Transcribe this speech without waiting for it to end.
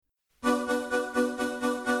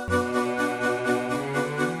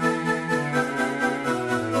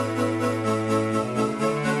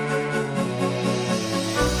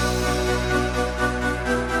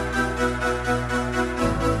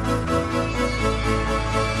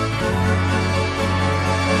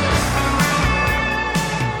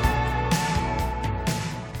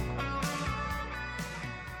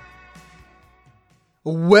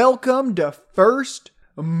Welcome to First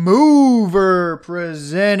Mover,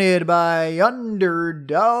 presented by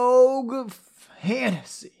Underdog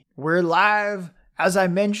Fantasy. We're live, as I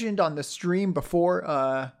mentioned on the stream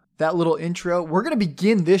before that little intro. We're going to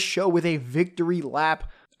begin this show with a victory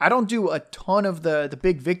lap. I don't do a ton of the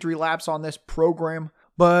big victory laps on this program,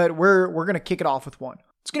 but we're going to kick it off with one.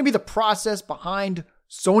 It's going to be the process behind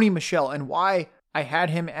Sony Michel and why I had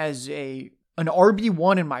him as an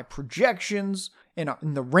RB1 in my projections, in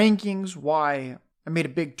the rankings, why I made a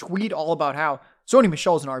big tweet all about how Sony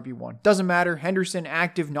Michel is an RB1. Doesn't matter, Henderson,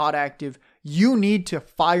 active, not active. You need to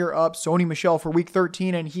fire up Sony Michel for week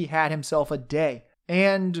 13, and he had himself a day.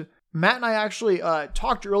 And Matt and I actually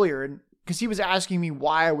talked earlier, because he was asking me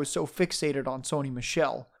why I was so fixated on Sony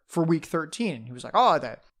Michel for week 13. And he was like,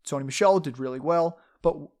 that Sony Michel did really well,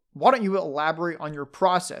 but why don't you elaborate on your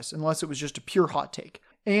process, unless it was just a pure hot take?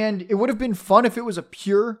 And it would have been fun if it was a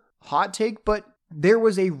pure hot take, but there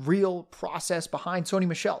was a real process behind Sony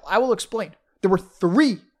Michel. I will explain. There were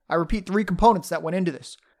three components that went into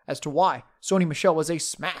this as to why Sony Michel was a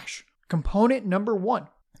smash. Component number one,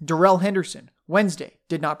 Darrell Henderson, Wednesday,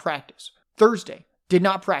 did not practice. Thursday, did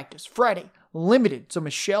not practice. Friday, limited. So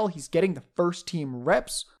Michel, he's getting the first team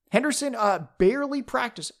reps. Henderson, barely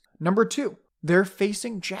practicing. Number two, they're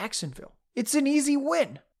facing Jacksonville. It's an easy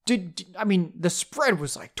win. The spread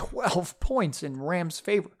was like 12 points in Rams'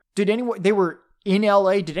 favor. They were in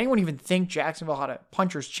LA. Did anyone even think Jacksonville had a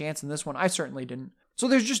puncher's chance in this one? I certainly didn't. So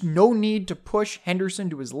there's just no need to push Henderson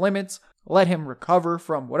to his limits, let him recover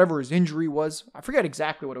from whatever his injury was. I forget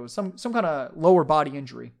exactly what it was, some kind of lower body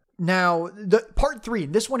injury. Now, the part three,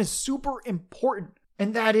 this one is super important,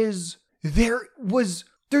 and that is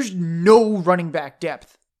there's no running back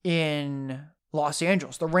depth in Los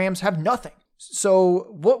Angeles. The Rams have nothing. So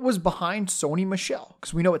what was behind Sony Michel?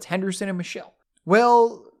 Because we know it's Henderson and Michel.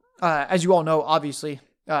 Well, as you all know, obviously,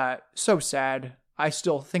 so sad. I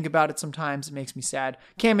still think about it sometimes. It makes me sad.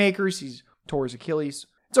 Cam Akers, he's tore his Achilles.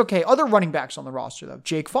 It's okay. Other running backs on the roster, though.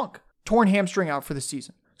 Jake Funk, torn hamstring, out for the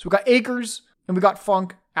season. So we got Akers and we got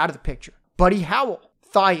Funk out of the picture. Buddy Howell,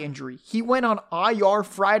 thigh injury. He went on IR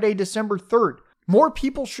Friday, December 3rd. More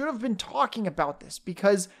people should have been talking about this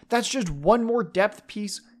because that's just one more depth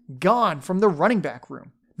piece gone from the running back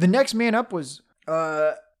room. The next man up was,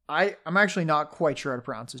 I'm actually not quite sure how to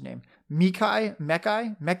pronounce his name. Mekhi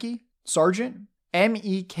Sargent,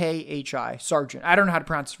 Mekhi Sargent. I don't know how to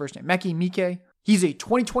pronounce his first name. Mekhi. He's a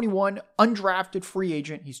 2021 undrafted free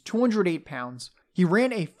agent. He's 208 pounds. He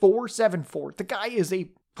ran a 4.74. The guy is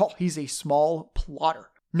he's a small plotter.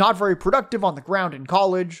 Not very productive on the ground in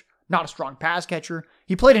college. Not a strong pass catcher.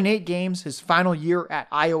 He played in 8 games his final year at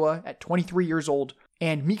Iowa at 23 years old.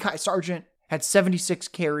 And Mekhi Sargent had 76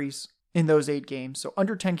 carries in those 8 games. So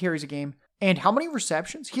under 10 carries a game. And how many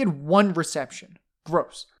receptions? He had 1 reception.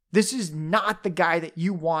 Gross. This is not the guy that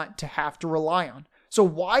you want to have to rely on. So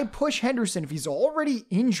why push Henderson if he's already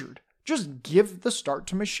injured? Just give the start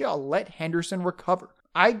to Michel. Let Henderson recover.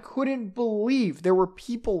 I couldn't believe there were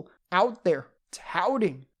people out there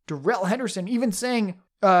touting Darrell Henderson, even saying,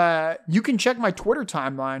 you can check my Twitter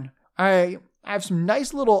timeline. I have some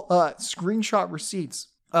nice little screenshot receipts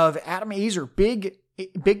of Adam Azer,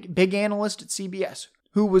 big analyst at CBS,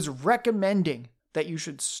 who was recommending that you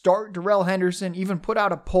should start Darrell Henderson, even put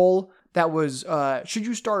out a poll that was, should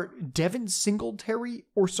you start Devin Singletary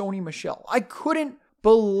or Sony Michel? I couldn't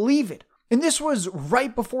believe it. And this was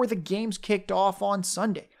right before the games kicked off on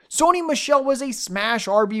Sunday. Sony Michel was a smash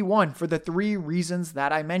RB1 for the 3 reasons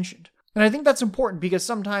that I mentioned. And I think that's important because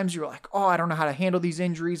sometimes you're like, I don't know how to handle these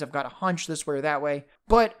injuries. I've got a hunch this way or that way.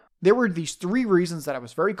 But there were these 3 reasons that I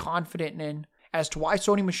was very confident in as to why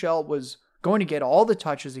Sony Michel was going to get all the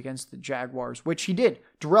touches against the Jaguars, which he did.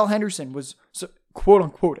 Darrell Henderson was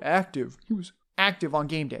quote-unquote active. He was active on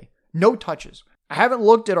game day. No touches. I haven't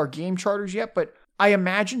looked at our game charters yet, but I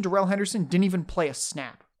imagine Darrell Henderson didn't even play a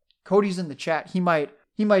snap. Cody's in the chat. He might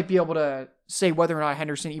be able to say whether or not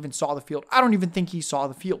Henderson even saw the field. I don't even think he saw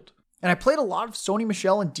the field. And I played a lot of Sony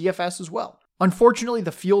Michel in DFS as well. Unfortunately,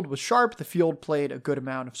 the field was sharp. The field played a good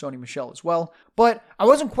amount of Sony Michel as well. But I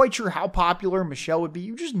wasn't quite sure how popular Michel would be.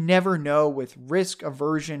 You just never know with risk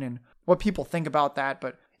aversion and what people think about that.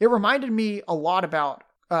 But it reminded me a lot about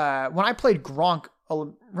when I played Gronk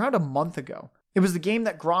around a month ago. It was the game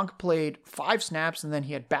that Gronk played 5 snaps and then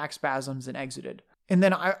he had back spasms and exited. And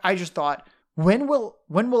then I just thought, when will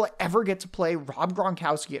I ever get to play Rob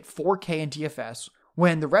Gronkowski at 4K in DFS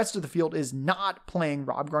when the rest of the field is not playing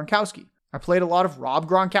Rob Gronkowski? I played a lot of Rob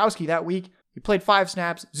Gronkowski that week. He played 5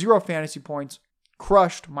 snaps, 0 fantasy points,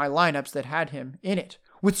 crushed my lineups that had him in it.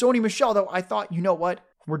 With Sony Michel, though, I thought, you know what?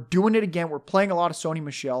 We're doing it again. We're playing a lot of Sony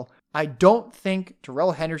Michel. I don't think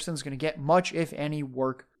Darrell Henderson's going to get much, if any,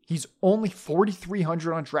 work. He's only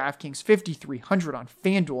 4,300 on DraftKings, 5,300 on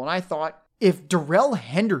FanDuel. And I thought if Darrell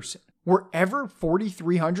Henderson were ever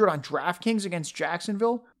 4,300 on DraftKings against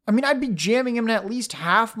Jacksonville, I mean, I'd be jamming him in at least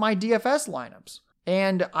half my DFS lineups.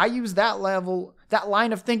 And I use that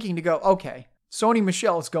line of thinking to go, okay, Sony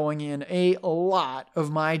Michel is going in a lot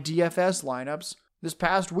of my DFS lineups this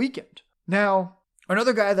past weekend. Now,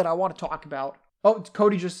 another guy that I want to talk about,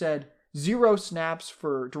 Cody just said 0 snaps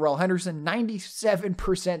for Darrell Henderson,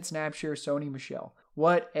 97% snap share, Sony Michel.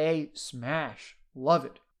 What a smash. Love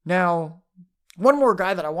it. Now, one more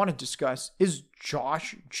guy that I want to discuss is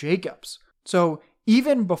Josh Jacobs. So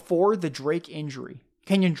even before the Drake injury,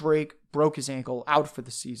 Kenyon Drake broke his ankle, out for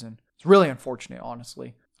the season. It's really unfortunate,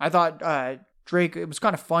 honestly. I thought Drake, it was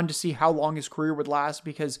kind of fun to see how long his career would last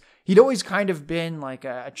because he'd always kind of been like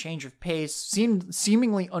a change of pace, seemed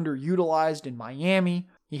seemingly underutilized in Miami.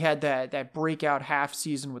 He had that breakout half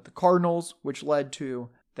season with the Cardinals, which led to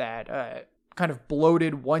that kind of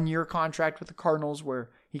bloated 1-year contract with the Cardinals where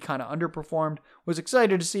he kind of underperformed. Was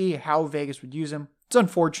excited to see how Vegas would use him. It's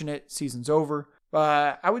unfortunate, season's over.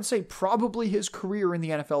 I would say probably his career in the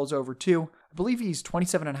NFL is over too. I believe he's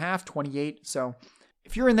 27.5, 28. So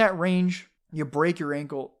if you're in that range, you break your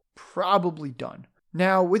ankle, probably done.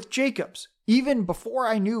 Now with Jacobs, even before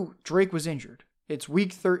I knew Drake was injured, it's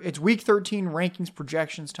week 13 rankings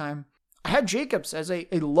projections time. I had Jacobs as a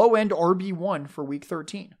low-end RB1 for week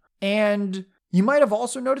 13. And you might have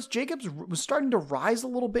also noticed Jacobs was starting to rise a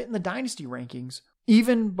little bit in the dynasty rankings,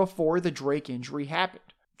 even before the Drake injury happened.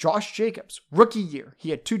 Josh Jacobs, rookie year, he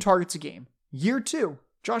had 2 targets a game. Year 2,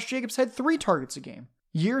 Josh Jacobs had 3 targets a game.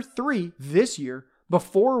 Year 3, this year,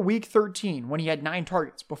 before week 13, when he had 9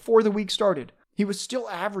 targets, before the week started, he was still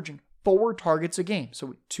averaging 4 targets a game.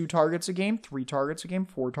 So 2 targets a game, 3 targets a game,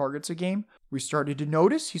 4 targets a game. We started to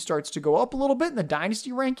notice he starts to go up a little bit in the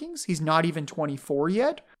dynasty rankings. He's not even 24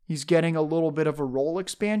 yet. He's getting a little bit of a role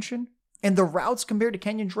expansion. And the routes compared to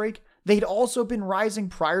Kenyon Drake, they'd also been rising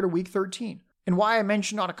prior to week 13. And why I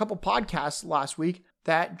mentioned on a couple podcasts last week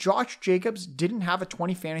that Josh Jacobs didn't have a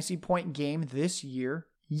 20 fantasy point game this year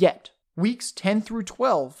yet. Weeks 10 through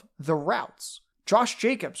 12, the routes. Josh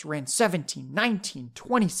Jacobs ran 17, 19,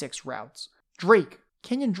 26 routes.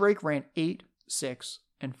 Kenyon Drake ran 8, 6,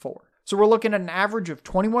 and 4. So we're looking at an average of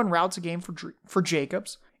 21 routes a game for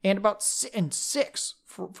Jacobs and about 6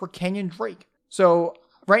 for Kenyon Drake. So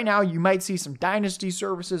right now you might see some dynasty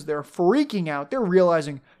services. They're freaking out. They're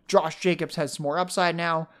realizing Josh Jacobs has some more upside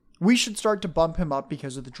now. We should start to bump him up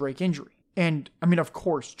because of the Drake injury. And I mean, of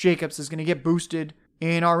course, Jacobs is going to get boosted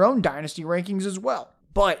in our own dynasty rankings as well.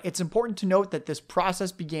 But it's important to note that this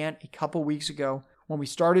process began a couple weeks ago when we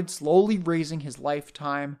started slowly raising his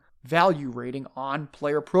lifetime value rating on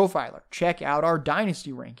Player Profiler. Check out our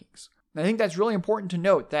dynasty rankings. And I think that's really important to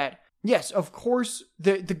note that, yes, of course,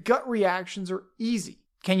 the gut reactions are easy.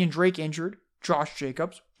 Kenyon Drake injured, Josh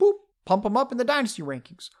Jacobs, boop, pump him up in the dynasty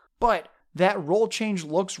rankings. But that role change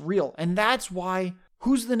looks real. And that's why,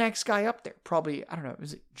 who's the next guy up there? Probably, I don't know,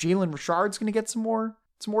 is it Jalen Richard's going to get some more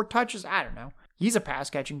touches? I don't know. He's a pass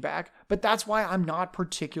catching back, but that's why I'm not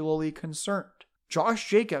particularly concerned. Josh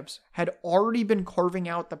Jacobs had already been carving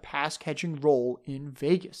out the pass catching role in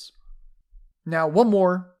Vegas. Now, one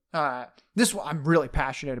more. This one, I'm really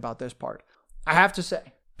passionate about this part. I have to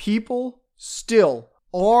say, people still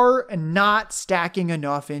are not stacking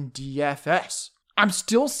enough in DFS. I'm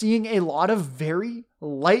still seeing a lot of very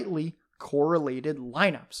lightly correlated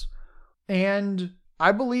lineups. And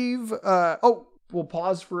I believe, we'll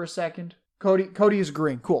pause for a second. Cody is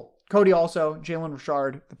agreeing. Cool. Cody also, Jalen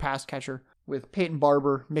Richard, the pass catcher, with Peyton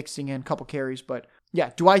Barber mixing in a couple carries. But yeah,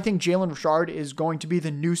 do I think Jalen Richard is going to be the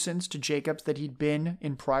nuisance to Jacobs that he'd been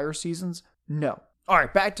in prior seasons? No. All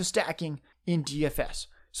right, back to stacking in DFS.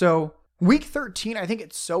 So week 13, I think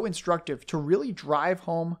it's so instructive to really drive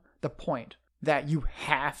home the point that you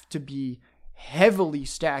have to be heavily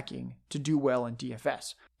stacking to do well in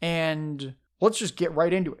DFS. And let's just get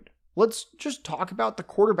right into it. Let's just talk about the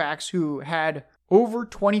quarterbacks who had over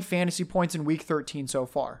 20 fantasy points in week 13 so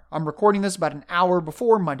far. I'm recording this about an hour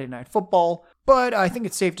before Monday Night Football, but I think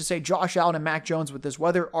it's safe to say Josh Allen and Mac Jones with this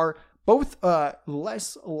weather are both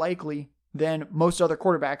less likely than most other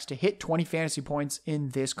quarterbacks to hit 20 fantasy points in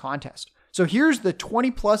this contest. So here's the 20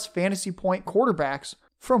 plus fantasy point quarterbacks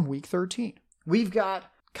from week 13. We've got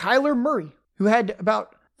Kyler Murray, who had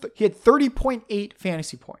he had 30.8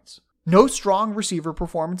 fantasy points. No strong receiver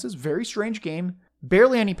performances, very strange game,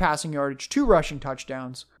 barely any passing yardage, 2 rushing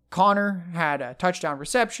touchdowns. Connor had a touchdown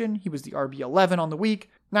reception. He was the RB11 on the week,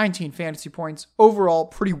 19 fantasy points. Overall,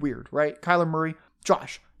 pretty weird, right? Kyler Murray,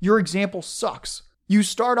 Josh, your example sucks. You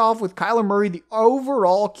start off with Kyler Murray, the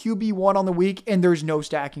overall QB1 on the week, and there's no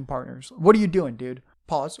stacking partners. What are you doing, dude?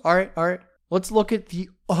 Pause. All right. Let's look at the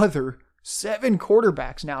other 7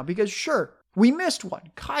 quarterbacks now, because sure, we missed one.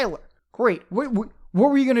 Kyler. Great. What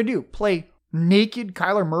were you going to do? Play naked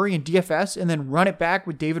Kyler Murray in DFS and then run it back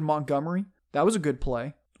with David Montgomery? That was a good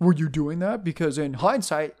play. Were you doing that? Because in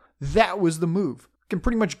hindsight, that was the move. Can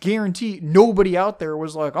pretty much guarantee nobody out there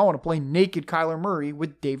was like, I want to play naked Kyler Murray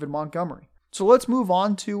with David Montgomery. So let's move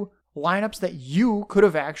on to lineups that you could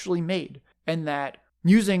have actually made, and that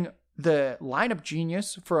using the lineup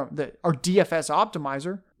genius from our DFS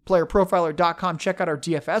optimizer, playerprofiler.com, check out our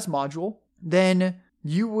DFS module, then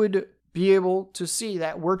you would be able to see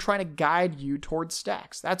that we're trying to guide you towards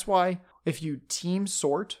stacks. That's why if you team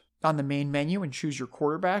sort on the main menu and choose your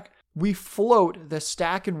quarterback, we float the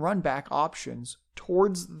stack and run back options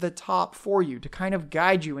towards the top for you to kind of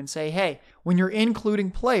guide you and say, hey, when you're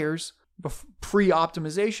including players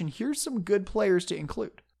pre-optimization, here's some good players to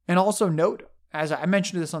include. And also note, as I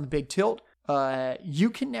mentioned this on the Big Tilt,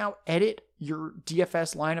 you can now edit your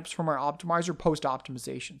DFS lineups from our optimizer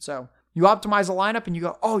post-optimization. So you optimize a lineup and you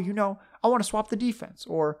go, I want to swap the defense,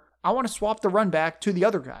 or I want to swap the run back to the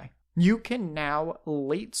other guy. You can now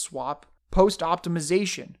late swap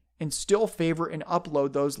post-optimization and still favorite and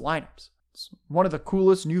upload those lineups. It's one of the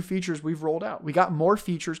coolest new features we've rolled out. We got more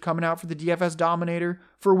features coming out for the DFS Dominator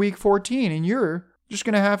for week 14, and you're just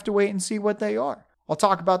going to have to wait and see what they are. I'll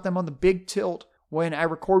talk about them on the Big Tilt when I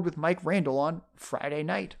record with Mike Randall on Friday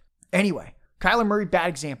night. Anyway, Kyler Murray, bad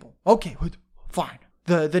example. Okay, fine.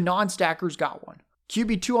 The non-stackers got one.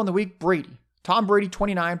 QB2 on the week, Brady. Tom Brady,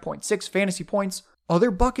 29.6 fantasy points.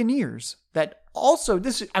 Other Buccaneers that also,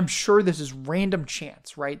 I'm sure this is random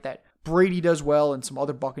chance, right? That Brady does well and some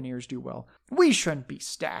other Buccaneers do well. We shouldn't be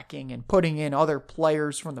stacking and putting in other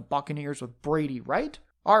players from the Buccaneers with Brady, right?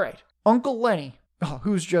 All right. Uncle Lenny,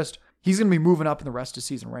 he's going to be moving up in the rest of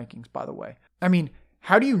season rankings, by the way. I mean,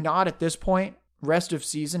 how do you not at this point, rest of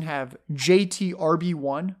season, have JT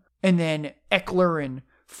RB1 and then Eckler and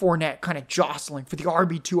Fournette kind of jostling for the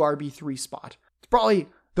RB2, RB3 spot? It's probably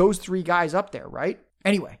those 3 guys up there, right?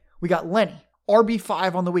 Anyway, we got Lenny,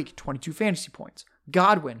 RB5 on the week, 22 fantasy points.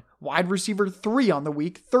 Godwin, wide receiver 3 on the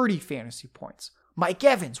week, 30 fantasy points. Mike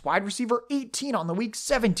Evans, wide receiver 18 on the week,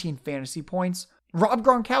 17 fantasy points. Rob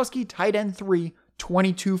Gronkowski, tight end 3,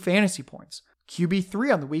 22 fantasy points.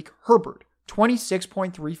 QB3 on the week, Herbert,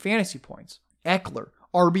 26.3 fantasy points. Eckler,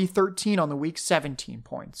 RB13 on the week, 17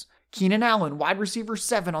 points. Keenan Allen, wide receiver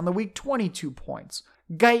 7 on the week, 22 points.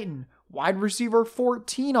 Guyton, wide receiver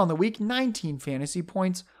 14 on the week, 19 fantasy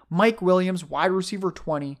points. Mike Williams, wide receiver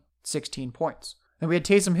 20, 16 points. Then we had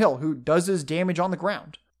Taysom Hill, who does his damage on the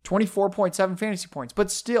ground, 24.7 fantasy points.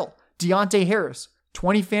 But still, Deontay Harris,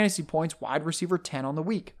 20 fantasy points, wide receiver 10 on the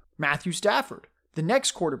week. Matthew Stafford, the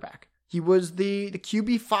next quarterback, he was the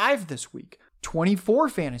QB5 this week, 24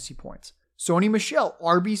 fantasy points. Sony Michel,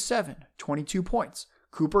 RB7, 22 points.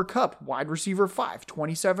 Cooper Kupp, wide receiver 5,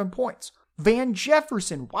 27 points. Van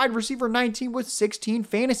Jefferson, wide receiver 19 with 16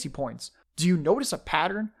 fantasy points. Do you notice a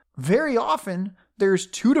pattern? Very often, there's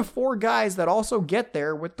 2 to 4 guys that also get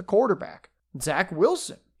there with the quarterback. Zach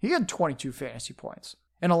Wilson, he had 22 fantasy points.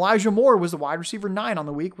 And Elijah Moore was the wide receiver 9 on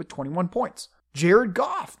the week with 21 points. Jared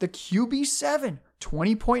Goff, the QB7,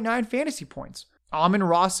 20.9 fantasy points.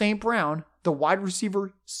 Amon-Ra St. Brown, the wide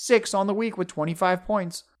receiver 6 on the week with 25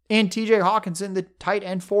 points. And TJ Hawkinson, the tight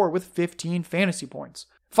end 4 with 15 fantasy points.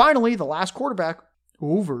 Finally, the last quarterback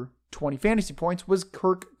over 20 fantasy points was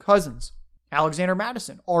Kirk Cousins. Alexander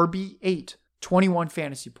Madison, RB8, 21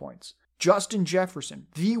 fantasy points. Justin Jefferson,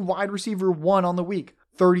 the wide receiver 1 on the week,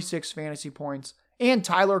 36 fantasy points. And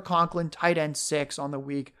Tyler Conklin, tight end 6 on the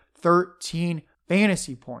week, 13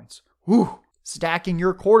 fantasy points. Whew. Stacking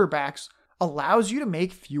your quarterbacks allows you to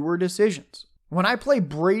make fewer decisions. When I play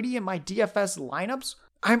Brady in my DFS lineups,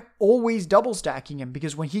 I'm always double stacking him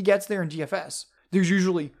because when he gets there in DFS, there's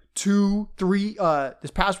usually 2, 3,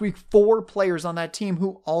 this past week, 4 players on that team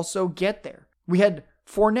who also get there. We had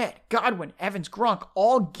Fournette, Godwin, Evans, Gronk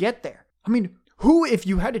all get there. I mean, who, if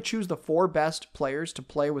you had to choose the 4 best players to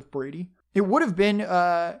play with Brady, it would have been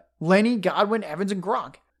Lenny, Godwin, Evans, and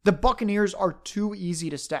Gronk. The Buccaneers are too easy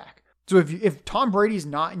to stack. So if Tom Brady's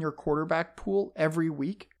not in your quarterback pool every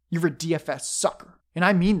week, you're a DFS sucker. And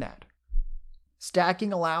I mean that.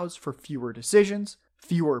 Stacking allows for fewer decisions,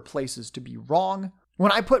 fewer places to be wrong.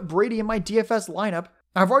 When I put Brady in my DFS lineup,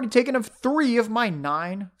 I've already taken up 3 of my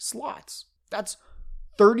 9 slots. That's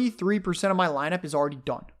 33% of my lineup is already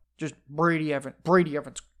done. Just Brady Evans,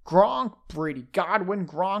 Gronk, Brady, Godwin,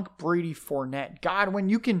 Gronk, Brady, Fournette, Godwin.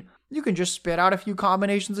 You can just spit out a few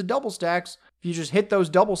combinations of double stacks. If you just hit those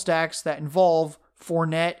double stacks that involve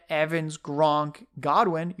Fournette, Evans, Gronk,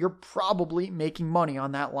 Godwin, you're probably making money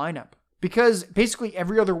on that lineup. Because basically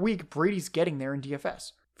every other week, Brady's getting there in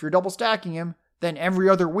DFS. If you're double stacking him, then every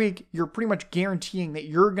other week, you're pretty much guaranteeing that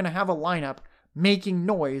you're going to have a lineup making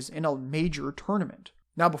noise in a major tournament.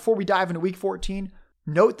 Now, before we dive into week 14,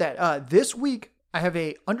 note that this week, I have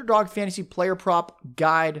a Underdog Fantasy Player Prop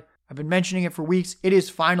guide. I've been mentioning it for weeks. It is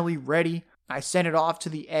finally ready. I sent it off to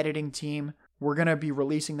the editing team. We're going to be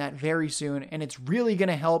releasing that very soon, and it's really going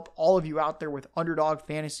to help all of you out there with Underdog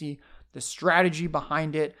Fantasy, the strategy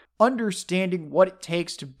behind it, understanding what it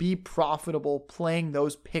takes to be profitable playing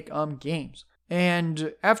those pick-em games.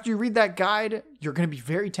 And after you read that guide, you're going to be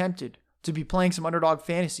very tempted to be playing some Underdog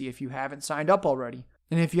Fantasy if you haven't signed up already.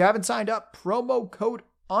 And if you haven't signed up, promo code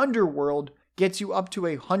Underworld gets you up to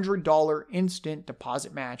 $100 instant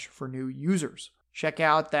deposit match for new users. Check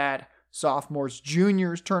out that Sophomores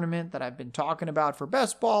Juniors tournament that I've been talking about for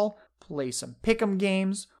best ball. Play some pick'em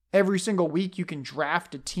games. Every single week you can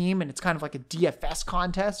draft a team, and it's kind of like a DFS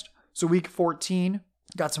contest. So week 14,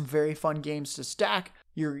 got some very fun games to stack.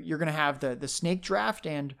 You're going to have the snake draft,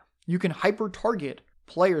 and you can hyper target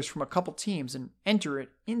players from a couple teams and enter it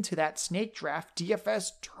into that snake draft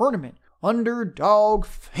DFS tournament. Underdog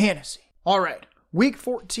Fantasy. All right. Week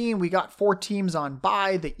 14, we got 4 teams on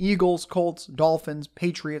bye. The Eagles, Colts, Dolphins,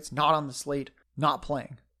 Patriots, not on the slate, not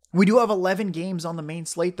playing. We do have 11 games on the main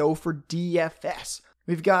slate, though, for DFS.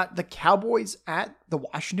 We've got the Cowboys at the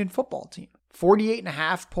Washington football team.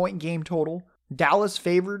 48.5 point game total. Dallas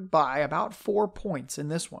favored by about 4 points in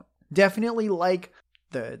this one. Definitely like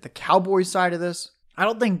the Cowboys side of this. I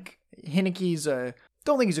don't think he's a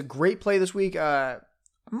great play this week.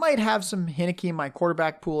 Might have some Heineke in my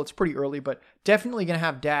quarterback pool. It's pretty early, but definitely going to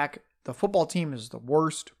have Dak. The football team is the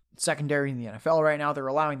worst secondary in the NFL right now. They're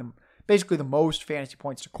allowing them basically the most fantasy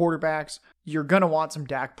points to quarterbacks. You're going to want some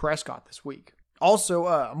Dak Prescott this week. Also,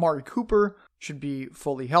 Amari Cooper should be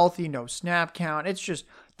fully healthy, no snap count. It's just,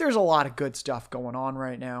 there's a lot of good stuff going on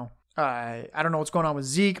right now. I don't know what's going on with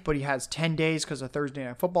Zeke, but he has 10 days because of Thursday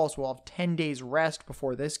Night Football, so we'll have 10 days rest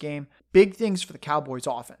before this game. Big things for the Cowboys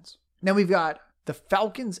offense. Then we've got the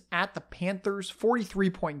Falcons at the Panthers,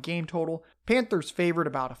 43-point game total. Panthers favored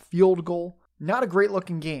about a field goal. Not a great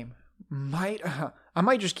looking game. I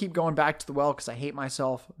might just keep going back to the well because I hate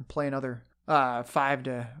myself and play another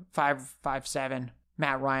 5-7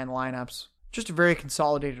 Matt Ryan lineups. Just a very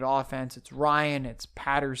consolidated offense. It's Ryan, it's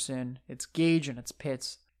Patterson, it's Gage, and it's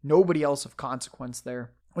Pitts. Nobody else of consequence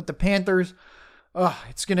there. With the Panthers,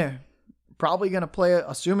 it's probably going to play,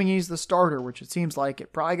 assuming he's the starter, which it seems like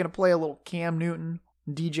it, probably going to play a little Cam Newton,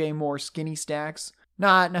 DJ Moore skinny stacks.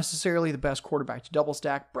 Not necessarily the best quarterback to double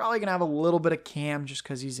stack. Probably going to have a little bit of Cam just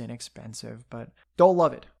because he's inexpensive, but don't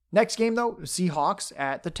love it. Next game, though, Seahawks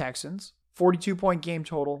at the Texans. 42-point game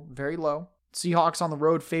total, very low. Seahawks on the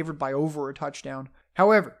road favored by over a touchdown.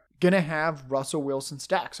 However, going to have Russell Wilson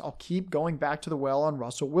stacks. I'll keep going back to the well on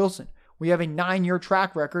Russell Wilson. We have a 9-year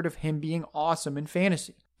track record of him being awesome in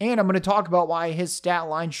fantasy. And I'm going to talk about why his stat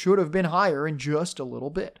line should have been higher in just a little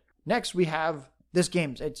bit. Next, we have this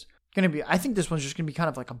game. It's going to be, I think this one's just going to be kind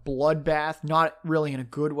of like a bloodbath, not really in a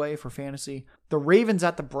good way for fantasy. The Ravens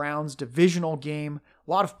at the Browns, divisional game.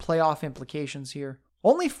 A lot of playoff implications here.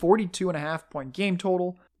 Only 42.5 point game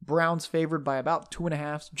total. Browns favored by about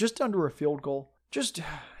 2.5, just under a field goal. It's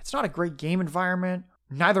not a great game environment.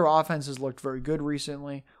 Neither offense has looked very good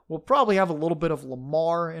recently. We'll probably have a little bit of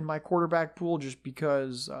Lamar in my quarterback pool just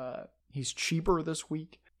because he's cheaper this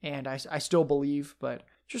week. And I still believe, but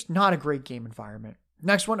just not a great game environment.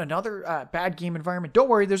 Next one, another bad game environment. Don't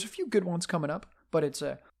worry, there's a few good ones coming up. But it's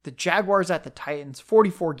the Jaguars at the Titans,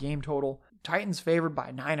 44 game total. Titans favored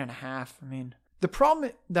by 9.5. I mean, the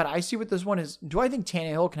problem that I see with this one is, do I think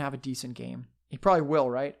Tannehill can have a decent game? He probably will,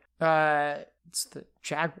 right? It's the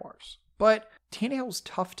Jaguars. But Tannehill's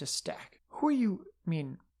tough to stack. Who are you? I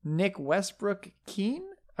mean, Nick Westbrook,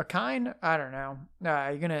 Akine? I don't know.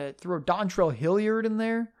 You're going to throw Dontrell Hilliard in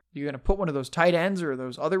there? You're going to put one of those tight ends or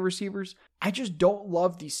those other receivers? I just don't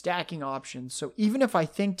love these stacking options. So even if I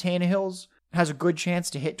think Tannehill's has a good chance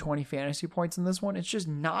to hit 20 fantasy points in this one, it's just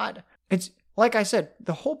not. It's like I said,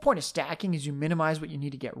 the whole point of stacking is you minimize what you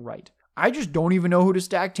need to get right. I just don't even know who to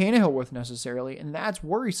stack Tannehill with necessarily, and that's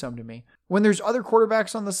worrisome to me. When there's other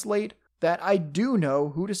quarterbacks on the slate that I do know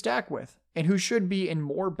who to stack with and who should be in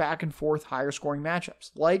more back and forth higher scoring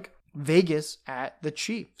matchups, like Vegas at the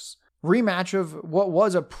Chiefs. Rematch of what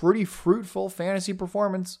was a pretty fruitful fantasy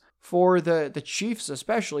performance for the Chiefs,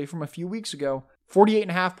 especially from a few weeks ago.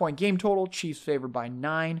 48.5 point game total, Chiefs favored by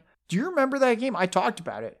 9. Do you remember that game? I talked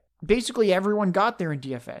about it. Basically everyone got there in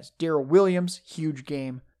DFS. Darrell Williams, huge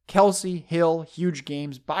game. Kelsey, Hill, huge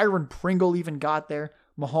games. Byron Pringle even got there.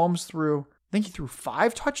 Mahomes I think he threw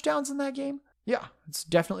 5 touchdowns in that game. Yeah, it's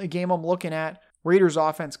definitely a game I'm looking at. Raiders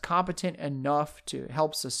offense competent enough to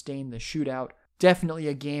help sustain the shootout. Definitely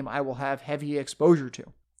a game I will have heavy exposure to.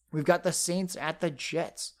 We've got the Saints at the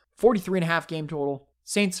Jets. 43.5 game total.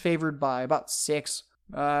 Saints favored by about 6.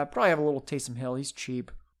 Probably have a little Taysom Hill. He's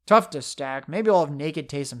cheap. Tough to stack. Maybe I'll have naked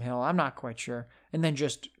Taysom Hill. I'm not quite sure. And then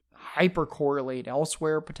just hyper correlate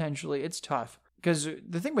elsewhere potentially. It's tough. Because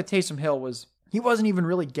the thing with Taysom Hill was he wasn't even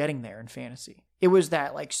really getting there in fantasy. It was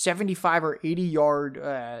that like 75 or 80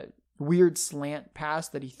 yard weird slant pass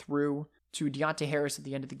that he threw to Deontay Harris at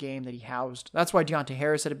the end of the game that he housed. That's why Deontay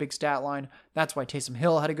Harris had a big stat line. That's why Taysom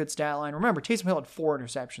Hill had a good stat line. Remember, Taysom Hill had 4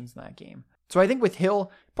 interceptions in that game. So I think with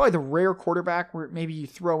Hill, probably the rare quarterback where maybe you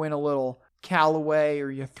throw in a little Callaway or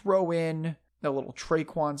you throw in a little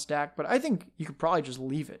Traquan stack, but I think you could probably just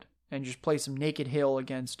leave it and just play some naked Hill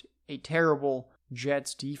against a terrible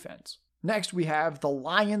Jets defense. Next, we have the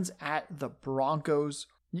Lions at the Broncos.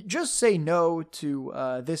 Just say no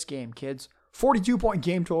to this game, kids. 42-point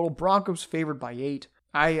game total. Broncos favored by 8.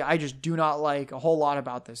 I just do not like a whole lot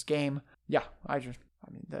about this game. Yeah,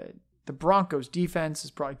 the Broncos defense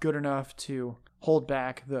is probably good enough to hold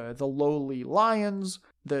back the lowly Lions.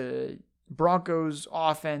 The Broncos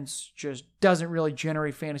offense just doesn't really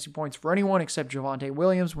generate fantasy points for anyone except Javonte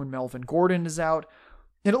Williams when Melvin Gordon is out.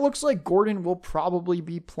 And it looks like Gordon will probably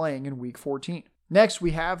be playing in Week 14. Next,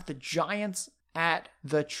 we have the Giants at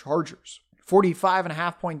the Chargers.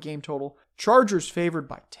 45.5 point game total. Chargers favored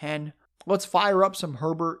by 10. Let's fire up some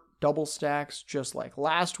Herbert double stacks just like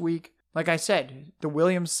last week. Like I said, the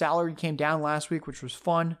Williams salary came down last week, which was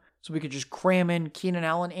fun. So we could just cram in Keenan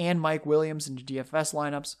Allen and Mike Williams into DFS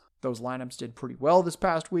lineups. Those lineups did pretty well this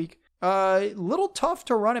past week. Little tough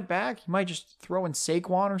to run it back. You might just throw in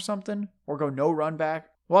Saquon or something, or go no run back.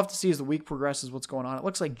 We'll have to see as the week progresses what's going on. It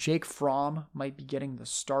looks like Jake Fromm might be getting the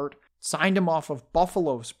start. Signed him off of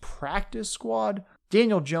Buffalo's practice squad.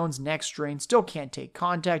 Daniel Jones neck strain, still can't take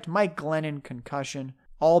contact. Mike Glennon concussion.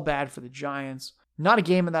 All bad for the Giants. Not a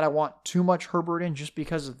game that I want too much Herbert in just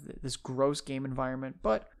because of this gross game environment,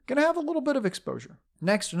 but gonna have a little bit of exposure.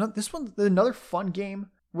 Next, this one's another fun game,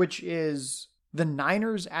 which is the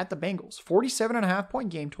Niners at the Bengals. 47.5 point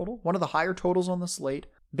game total, one of the higher totals on the slate.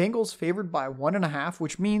 Bengals favored by 1.5,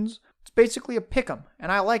 which means it's basically a pick'em,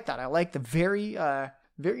 and I like that. I like the very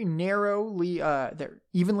narrowly, they're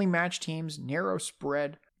evenly matched teams, narrow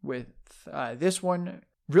spread with this one.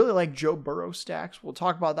 Really like Joe Burrow stacks. We'll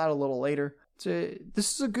talk about that a little later.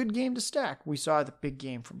 This is a good game to stack. We saw the big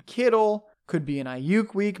game from Kittle. Could be an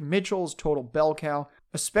Ayuk week. Mitchell's total bell cow,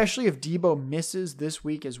 especially if Debo misses this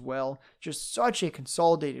week as well. Just such a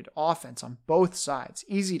consolidated offense on both sides.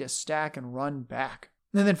 Easy to stack and run back.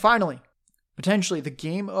 And then finally, potentially the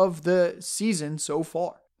game of the season so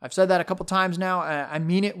far. I've said that a couple times now. I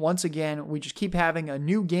mean it once again. We just keep having a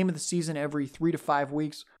new game of the season every 3 to 5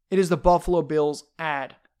 weeks. It is the Buffalo Bills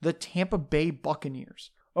at the Tampa Bay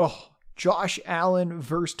Buccaneers. Oh, Josh Allen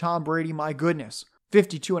versus Tom Brady. My goodness.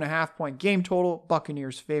 52.5 point game total.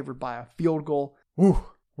 Buccaneers favored by a field goal. Ooh,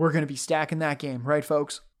 we're going to be stacking that game, right,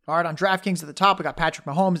 folks? All right, on DraftKings at the top, we got Patrick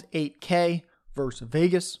Mahomes, 8K versus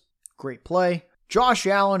Vegas. Great play. Josh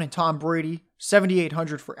Allen and Tom Brady,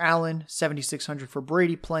 7,800 for Allen, 7,600 for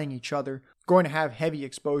Brady, playing each other. Going to have heavy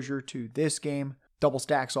exposure to this game. Double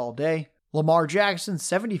stacks all day. Lamar Jackson,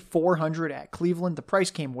 7,400 at Cleveland. The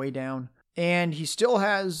price came way down, and he still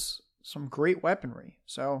has some great weaponry.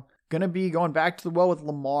 So, going to be going back to the well with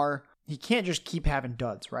Lamar. He can't just keep having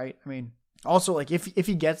duds, right? I mean, also, like if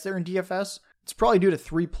he gets there in DFS, it's probably due to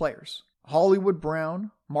 3 players. Hollywood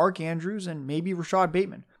Brown, Mark Andrews, and maybe Rashad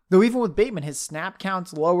Bateman. Though even with Bateman, his snap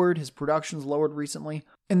count's lowered, his production's lowered recently.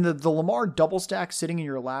 And the Lamar double stack sitting in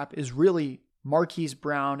your lap is really Marquise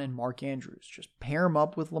Brown and Mark Andrews. Just pair them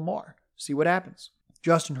up with Lamar. See what happens.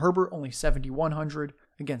 Justin Herbert, only 7,100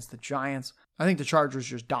 against the Giants. I think the Chargers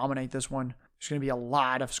just dominate this one. There's going to be a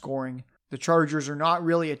lot of scoring. The Chargers are not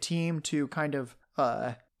really a team to kind of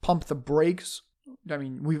pump the brakes. I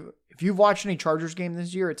mean, if you've watched any Chargers game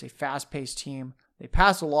this year, it's a fast-paced team. They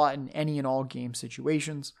pass a lot in any and all game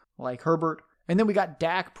situations, like Herbert. And then we got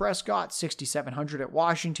Dak Prescott, 6,700 at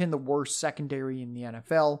Washington, the worst secondary in the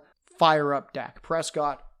NFL. Fire up Dak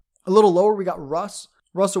Prescott. A little lower, we got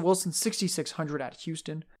Russell Wilson, 6,600 at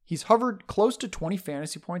Houston. He's hovered close to 20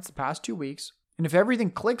 fantasy points the past 2 weeks. And if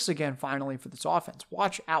everything clicks again finally for this offense,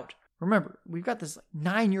 watch out. Remember, we've got this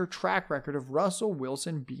 9-year track record of Russell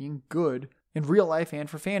Wilson being good in real life and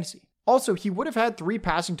for fantasy. Also, he would have had 3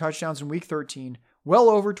 passing touchdowns in week 13, well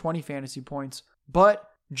over 20 fantasy points, but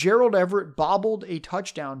Gerald Everett bobbled a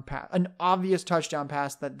touchdown pass, an obvious touchdown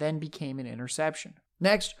pass that then became an interception.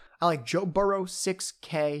 Next, I like Joe Burrow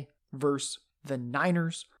 6K versus the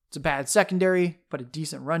Niners. It's a bad secondary, but a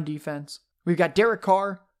decent run defense. We've got Derek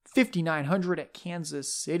Carr 5,900 at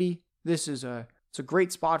Kansas City. It's a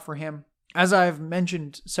great spot for him. As I've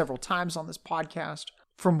mentioned several times on this podcast,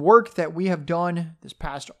 from work that we have done this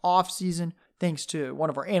past off season, thanks to one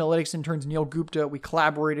of our analytics interns, Neil Gupta, we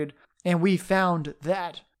collaborated and we found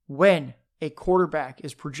that when a quarterback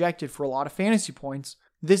is projected for a lot of fantasy points,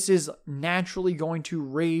 this is naturally going to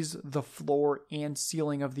raise the floor and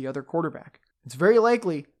ceiling of the other quarterback. It's very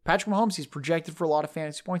likely Patrick Mahomes, he's projected for a lot of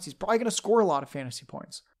fantasy points. He's probably going to score a lot of fantasy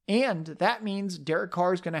points. And that means Derek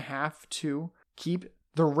Carr is going to have to keep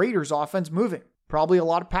the Raiders offense moving. Probably a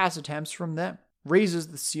lot of pass attempts from them. Raises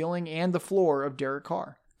the ceiling and the floor of Derek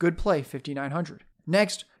Carr. Good play, 5,900.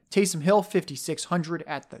 Next, Taysom Hill, 5,600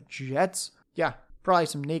 at the Jets. Yeah, probably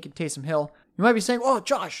some naked Taysom Hill. You might be saying, oh,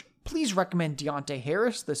 Josh, please recommend Deontay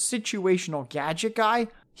Harris, the situational gadget guy.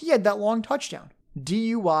 He had that long touchdown.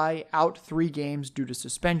 DUI, out 3 games due to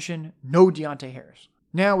suspension. No Deontay Harris.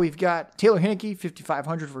 Now we've got Taylor Heinicke,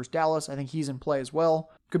 5,500 versus Dallas. I think he's in play as well.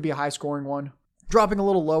 Could be a high-scoring one. Dropping a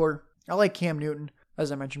little lower, I like Cam Newton,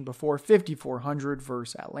 as I mentioned before, 5,400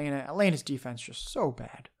 versus Atlanta. Atlanta's defense just so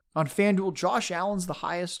bad. On FanDuel, Josh Allen's the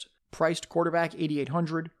highest priced quarterback,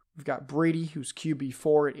 8,800. We've got Brady, who's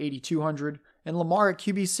QB4 at 8,200, and Lamar at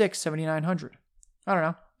QB6, 7,900. I don't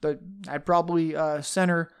know. I'd probably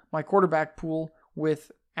center my quarterback pool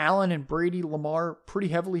with Allen and Brady, Lamar pretty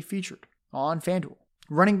heavily featured on FanDuel.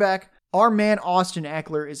 Running back, our man Austin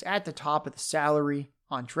Eckler is at the top of the salary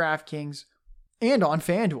on DraftKings and on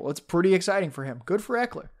FanDuel. It's pretty exciting for him. Good for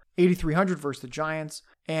Eckler. 8,300 versus the Giants.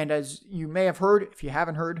 And as you may have heard, if you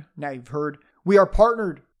haven't heard, now you've heard, we are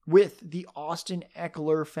partnered with the Austin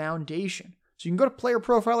Eckler Foundation. So you can go to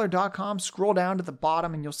playerprofiler.com, scroll down to the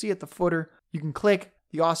bottom, and you'll see at the footer, you can click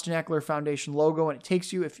the Austin Eckler Foundation logo, and it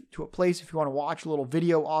takes you to a place if you want to watch a little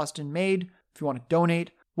video Austin made, if you want to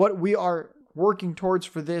donate. What we are working towards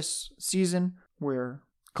for this season, we're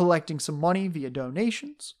collecting some money via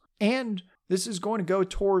donations, and this is going to go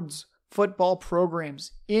towards football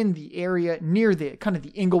programs in the area near the kind of the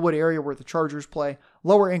Inglewood area where the Chargers play,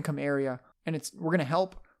 lower income area, and we're going to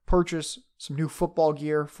help purchase some new football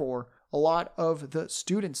gear for a lot of the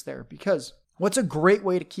students there, because what's a great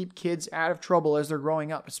way to keep kids out of trouble as they're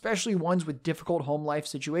growing up, especially ones with difficult home life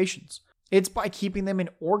situations? It's by keeping them in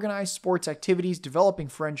organized sports activities, developing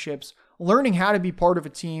friendships, learning how to be part of a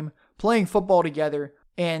team, playing football together,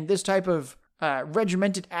 and this type of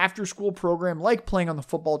regimented after-school program like playing on the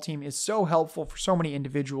football team is so helpful for so many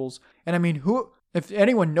individuals. And I mean, if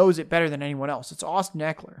anyone knows it better than anyone else, it's Austin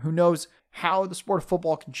Eckler, who knows how the sport of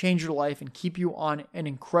football can change your life and keep you on an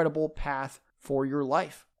incredible path for your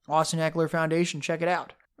life. Austin Eckler Foundation, check it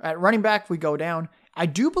out. At running back, we go down. I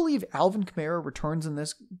do believe Alvin Kamara returns in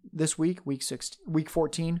this week, week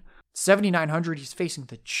 14. 7,900, he's facing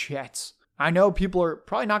the Jets. I know people are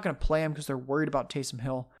probably not going to play him because they're worried about Taysom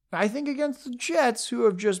Hill. I think against the Jets, who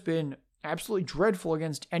have just been absolutely dreadful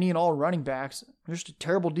against any and all running backs, just a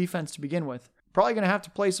terrible defense to begin with, probably going to have to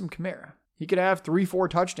play some Kamara. He could have 3-4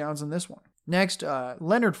 touchdowns in this one. Next,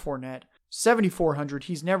 Leonard Fournette, 7,400.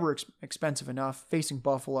 He's never expensive enough facing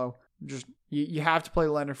Buffalo. Just you have to play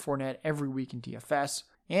Leonard Fournette every week in DFS.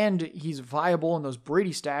 And he's viable in those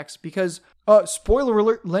Brady stacks because, spoiler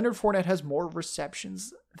alert, Leonard Fournette has more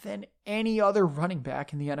receptions than any other running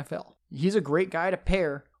back in the NFL. He's a great guy to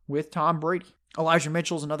pair with Tom Brady. Elijah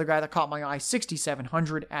Mitchell's another guy that caught my eye,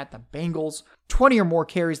 6,700 at the Bengals. 20 or more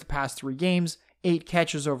carries the past 3 games, 8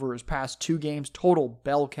 catches over his past 2 games, total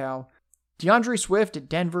bell cow. DeAndre Swift at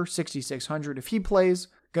Denver, 6,600. If he plays,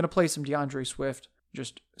 going to play some DeAndre Swift.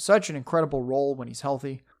 Just such an incredible role when he's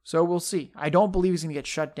healthy. So we'll see. I don't believe he's going to get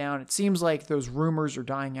shut down. It seems like those rumors are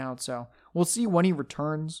dying out, so we'll see when he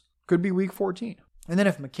returns. Could be week 14. And then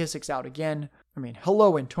if McKissick's out again,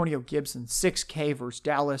 hello Antonio Gibson, 6K versus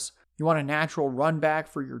Dallas. You want a natural run back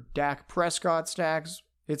for your Dak Prescott stacks?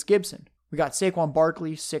 It's Gibson. We got Saquon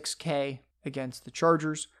Barkley, 6K against the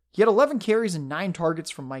Chargers. He had 11 carries and 9 targets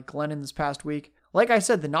from Mike Glennon this past week. Like I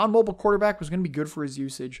said, the non-mobile quarterback was going to be good for his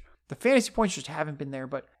usage. The fantasy points just haven't been there,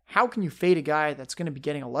 but how can you fade a guy that's going to be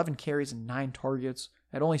getting 11 carries and 9 targets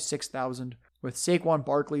at only 6,000 with Saquon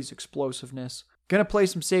Barkley's explosiveness? Going to play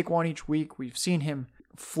some Saquon each week. We've seen him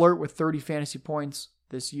flirt with 30 fantasy points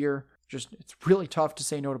this year. It's really tough to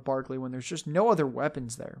say no to Barkley when there's just no other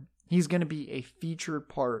weapons there. He's going to be a featured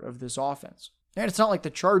part of this offense. And it's not like the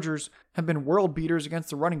Chargers have been world beaters against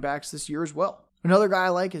the running backs this year as well. Another guy I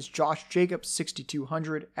like is Josh Jacobs,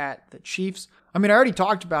 6,200 at the Chiefs. I already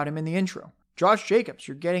talked about him in the intro. Josh Jacobs,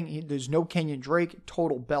 there's no Kenyon Drake,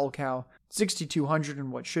 total bell cow, 6,200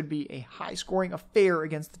 in what should be a high-scoring affair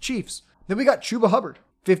against the Chiefs. Then we got Chuba Hubbard,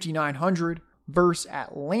 5,900 versus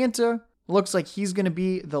Atlanta. Looks like he's going to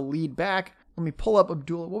be the lead back. Let me pull up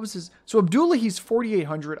Abdullah. What was his? So Abdullah, he's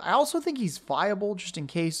 4,800. I also think he's viable just in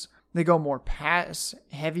case they go more pass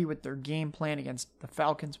heavy with their game plan against the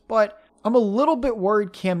Falcons. But I'm a little bit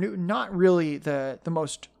worried Cam Newton, not really the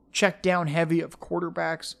most check down heavy of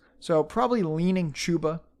quarterbacks. So probably leaning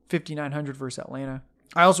Chuba, 5,900 versus Atlanta.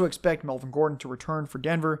 I also expect Melvin Gordon to return for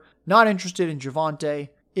Denver. Not interested in Javonte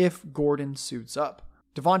if Gordon suits up.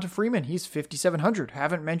 Devonta Freeman, he's 5,700.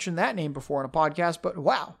 Haven't mentioned that name before on a podcast, but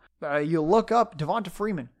wow. You look up Devonta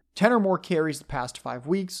Freeman, 10 or more carries the past 5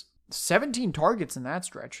 weeks, 17 targets in that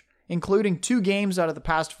stretch, including 2 games out of the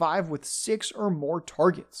past 5 with 6 or more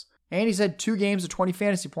targets. And he's had 2 games of 20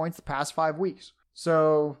 fantasy points the past 5 weeks.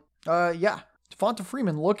 So, yeah, Devonta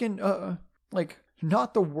Freeman looking like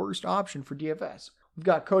not the worst option for DFS. We've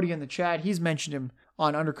got Cody in the chat. He's mentioned him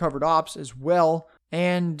on Undercovered Ops as well.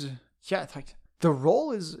 And yeah, like the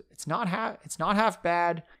role it's not half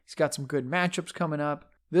bad. He's got some good matchups coming up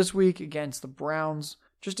this week against the Browns.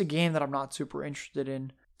 Just a game that I'm not super interested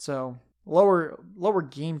in. So lower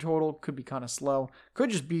game total could be kind of slow.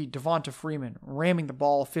 Could just be Devonta Freeman ramming the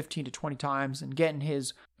ball 15 to 20 times and getting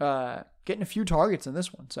a few targets in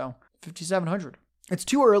this one. So 5,700. It's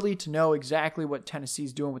too early to know exactly what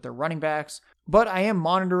Tennessee's doing with their running backs, but I am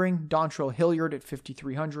monitoring Dontrell Hilliard at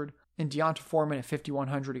 5,300 and Deonta Foreman at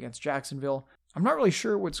 5,100 against Jacksonville. I'm not really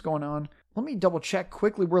sure what's going on. Let me double check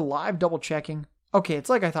quickly. We're live double checking. Okay, it's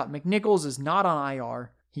like I thought. McNichols is not on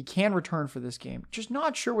IR. He can return for this game. Just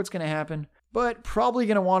not sure what's going to happen, but probably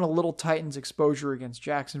going to want a little Titans exposure against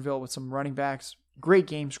Jacksonville with some running backs. Great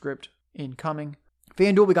game script incoming.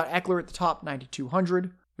 FanDuel, we got Eckler at the top,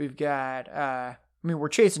 9,200. We've got, we're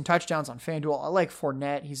chasing touchdowns on FanDuel. I like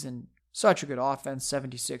Fournette. He's in such a good offense,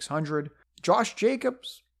 7,600. Josh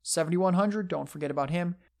Jacobs, 7,100. Don't forget about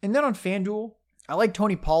him. And then on FanDuel, I like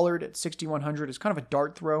Tony Pollard at 6,100. It's kind of a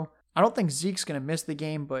dart throw. I don't think Zeke's going to miss the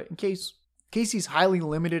game, but in case he's highly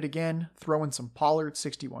limited again, throw in some Pollard,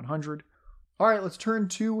 6,100. All right, let's turn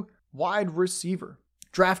to wide receiver.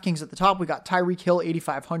 DraftKings at the top, we got Tyreek Hill,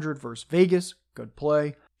 8,500 versus Vegas. Good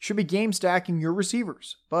play. Should be game stacking your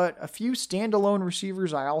receivers, but a few standalone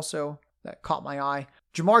receivers that caught my eye.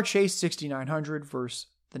 Jamar Chase, 6,900 versus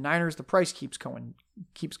the Niners. The price keeps going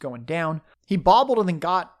down. He bobbled and then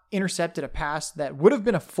got intercepted a pass that would have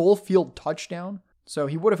been a full field touchdown. So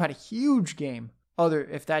he would have had a huge game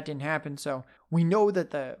if that didn't happen. So we know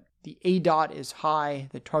that the ADOT is high.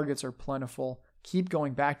 The targets are plentiful. Keep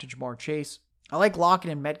going back to Jamar Chase. I like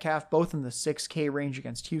Lockett and Metcalf, both in the 6K range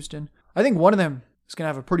against Houston. I think one of them is going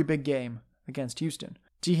to have a pretty big game against Houston.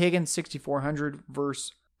 T. Higgins, 6,400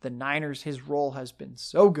 versus the Niners. His role has been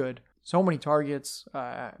so good. So many targets,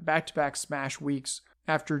 back-to-back smash weeks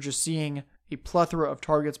after just seeing a plethora of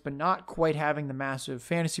targets, but not quite having the massive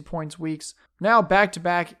fantasy points weeks. Now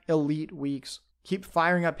back-to-back elite weeks. Keep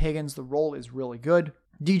firing up Higgins. The role is really good.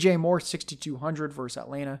 DJ Moore, 6,200 versus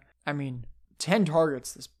Atlanta. 10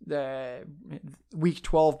 targets week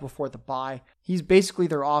 12 before the bye. He's basically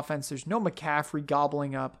their offense. There's no McCaffrey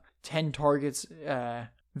gobbling up 10 targets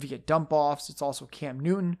via dump-offs. It's also Cam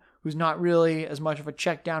Newton, who's not really as much of a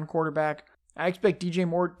check-down quarterback. I expect DJ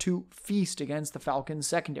Moore to feast against the Falcons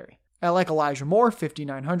secondary. I like Elijah Moore,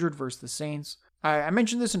 5,900 versus the Saints. I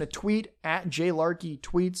mentioned this in a tweet at JLarky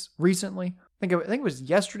Tweets recently. I think it was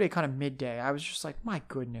yesterday, kind of midday. I was just like, my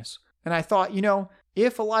goodness. And I thought,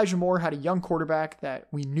 if Elijah Moore had a young quarterback that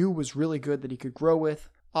we knew was really good that he could grow with,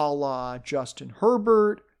 a la Justin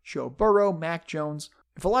Herbert, Joe Burrow, Mac Jones,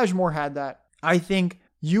 if Elijah Moore had that, I think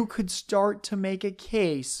you could start to make a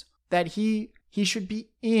case that he should be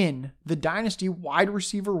in the Dynasty wide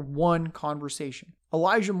receiver 1 conversation.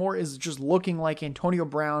 Elijah Moore is just looking like Antonio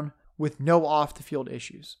Brown with no off-the-field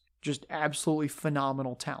issues. Just absolutely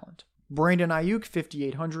phenomenal talent. Brandon Ayuk,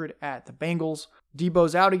 5,800 at the Bengals.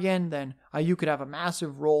 Debo's out again, then Ayuk could have a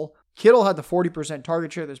massive role. Kittle had the 40%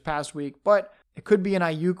 target share this past week, but it could be an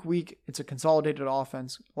Ayuk week. It's a consolidated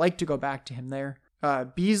offense. Like to go back to him there.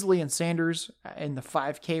 Beasley and Sanders in the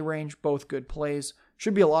 5K range, both good plays.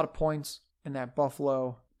 Should be a lot of points in that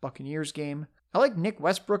Buffalo Buccaneers game. I like Nick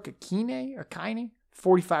Westbrook, Akine,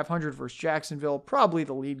 4,500 versus Jacksonville. Probably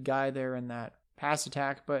the lead guy there in that pass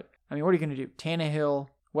attack, but what are you going to do? Tannehill,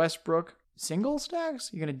 Westbrook, single stacks?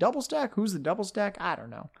 You're going to double stack? Who's the double stack? I don't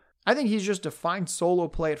know. I think he's just a fine solo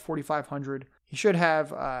play at 4,500. He should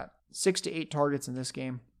have 6 to 8 targets in this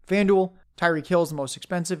game. FanDuel, Tyreek Hill is the most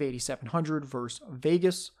expensive, 8,700 versus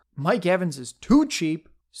Vegas. Mike Evans is too cheap,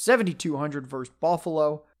 7,200 versus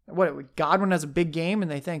Buffalo. Godwin has a big game and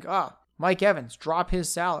they think, Mike Evans, drop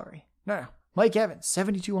his salary. No. Mike Evans,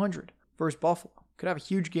 7,200 versus Buffalo. Could have a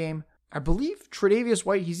huge game. I believe Tre'Davious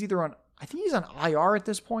White, I think he's on IR at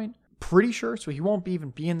this point. Pretty sure, so he won't even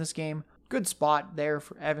be in this game. Good spot there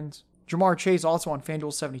for Evans. Jamar Chase also on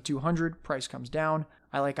FanDuel, 7,200. Price comes down.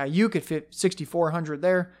 I like Ayuk at 6,400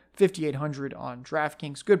 there. 5,800 on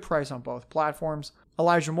DraftKings. Good price on both platforms.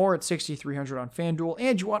 Elijah Moore at 6,300 on FanDuel.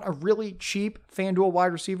 And you want a really cheap FanDuel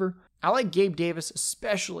wide receiver? I like Gabe Davis,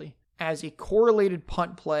 especially as a correlated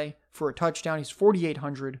punt play for a touchdown. He's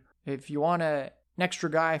 4,800. If you want an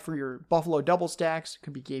extra guy for your Buffalo double stacks, it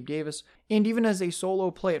could be Gabe Davis. And even as a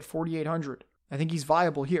solo play at 4,800, I think he's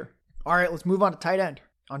viable here. All right, let's move on to tight end.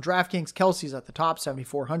 On DraftKings, Kelsey's at the top,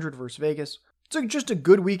 7,400 versus Vegas. It's just a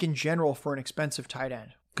good week in general for an expensive tight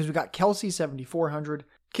end. Because we got Kelsey, 7,400.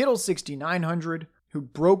 Kittle, 6,900.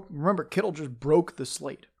 Remember, Kittle just broke the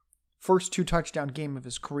slate. First 2 touchdown game of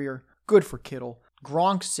his career. Good for Kittle.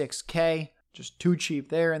 Gronk, 6K. Just too cheap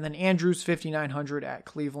there. And then Andrews, 5,900 at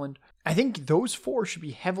Cleveland. I think those 4 should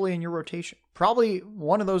be heavily in your rotation. Probably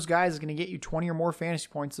one of those guys is going to get you 20 or more fantasy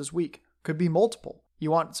points this week. Could be multiple.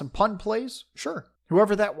 You want some punt plays? Sure.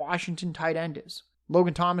 Whoever that Washington tight end is.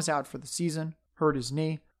 Logan Thomas out for the season. Hurt his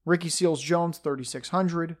knee. Ricky Seals-Jones,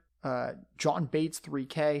 3,600. John Bates,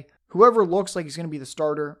 3K. Whoever looks like he's going to be the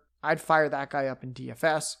starter, I'd fire that guy up in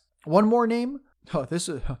DFS. One more name. This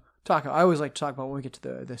is I always like to talk about when we get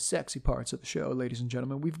to the sexy parts of the show, ladies and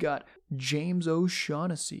gentlemen. We've got James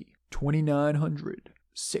O'Shaughnessy, 2,900.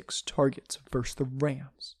 6 targets versus the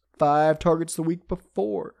Rams. 5 targets the week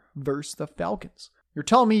before versus the Falcons. You're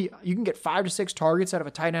telling me you can get 5 to 6 targets out of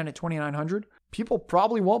a tight end at 2,900? People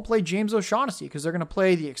probably won't play James O'Shaughnessy because they're going to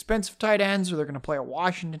play the expensive tight ends or they're going to play a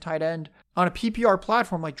Washington tight end. On a PPR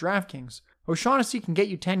platform like DraftKings, O'Shaughnessy can get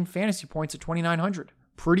you 10 fantasy points at 2,900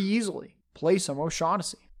 pretty easily. Play some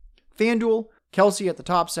O'Shaughnessy. FanDuel, Kelsey at the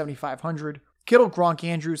top, 7,500. Kittle, Gronk,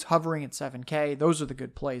 Andrews hovering at 7K. Those are the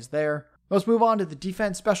good plays there. Let's move on to the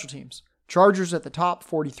defense special teams. Chargers at the top,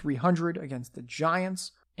 4,300 against the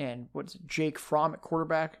Giants. And Jake Fromm at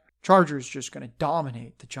quarterback. Chargers just going to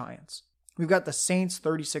dominate the Giants. We've got the Saints,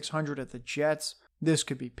 3,600 at the Jets. This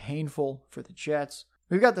could be painful for the Jets.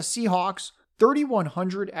 We've got the Seahawks,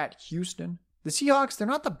 3,100 at Houston. The Seahawks, they're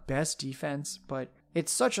not the best defense, but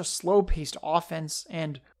it's such a slow-paced offense.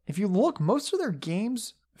 And if you look, most of their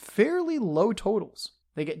games, fairly low totals.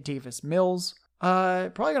 They get Davis Mills.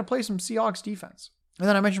 Probably going to play some Seahawks defense. And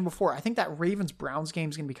then I mentioned before, I think that Ravens-Browns game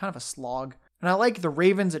is going to be kind of a slog. And I like the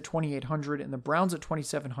Ravens at 2,800 and the Browns at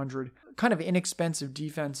 2,700. Kind of inexpensive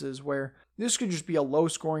defenses where this could just be a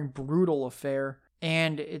low-scoring, brutal affair.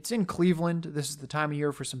 And it's in Cleveland. This is the time of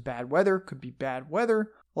year for some bad weather. Could be bad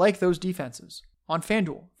weather. I like those defenses. On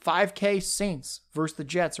FanDuel, 5K Saints versus the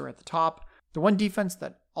Jets are at the top. The one defense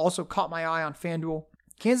that also caught my eye on FanDuel,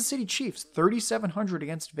 Kansas City Chiefs, 3,700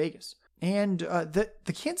 against Vegas. And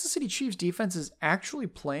the Kansas City Chiefs defense is actually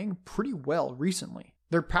playing pretty well recently.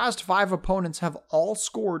 Their past 5 opponents have all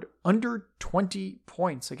scored under 20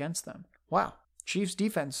 points against them. Wow. Chiefs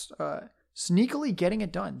defense sneakily getting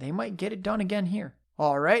it done. They might get it done again here.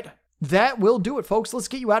 All right. That will do it, folks. Let's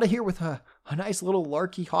get you out of here with a nice little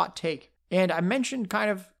larky hot take. And I mentioned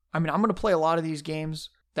I'm going to play a lot of these games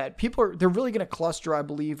that they're really going to cluster, I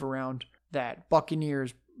believe, around that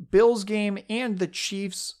Buccaneers-Bills game and the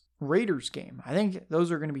Chiefs-Raiders game. I think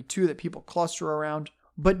those are going to be 2 that people cluster around.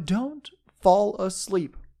 But don't fall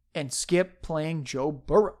asleep and skip playing Joe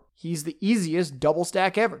Burrow. He's the easiest double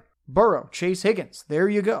stack ever. Burrow, Chase Higgins. There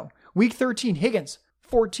you go. Week 13, Higgins,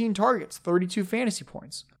 14 targets, 32 fantasy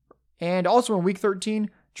points. And also in week 13,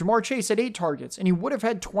 Jamar Chase had 8 targets, and he would have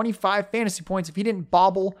had 25 fantasy points if he didn't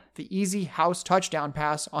bobble the easy house touchdown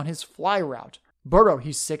pass on his fly route. Burrow,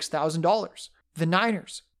 he's $6,000. The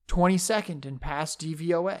Niners, 22nd in pass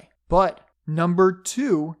DVOA, but number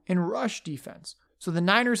 2 in rush defense. So the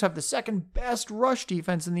Niners have the second best rush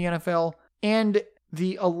defense in the NFL and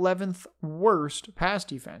the 11th worst pass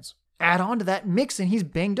defense. Add on to that, Mixon, he's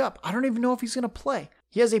banged up. I don't even know if he's going to play.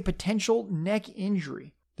 He has a potential neck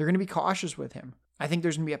injury. They're going to be cautious with him. I think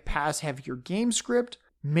there's going to be a pass-heavier game script.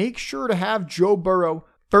 Make sure to have Joe Burrow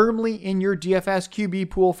firmly in your DFS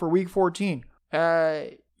QB pool for week 14.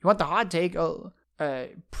 You want the hot take?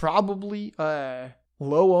 Probably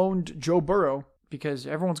low-owned Joe Burrow, because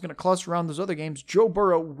everyone's going to cluster around those other games. Joe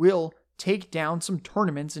Burrow will take down some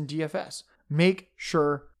tournaments in DFS. Make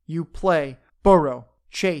sure you play Burrow,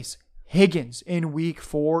 Chase, Higgins in week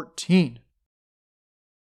 14.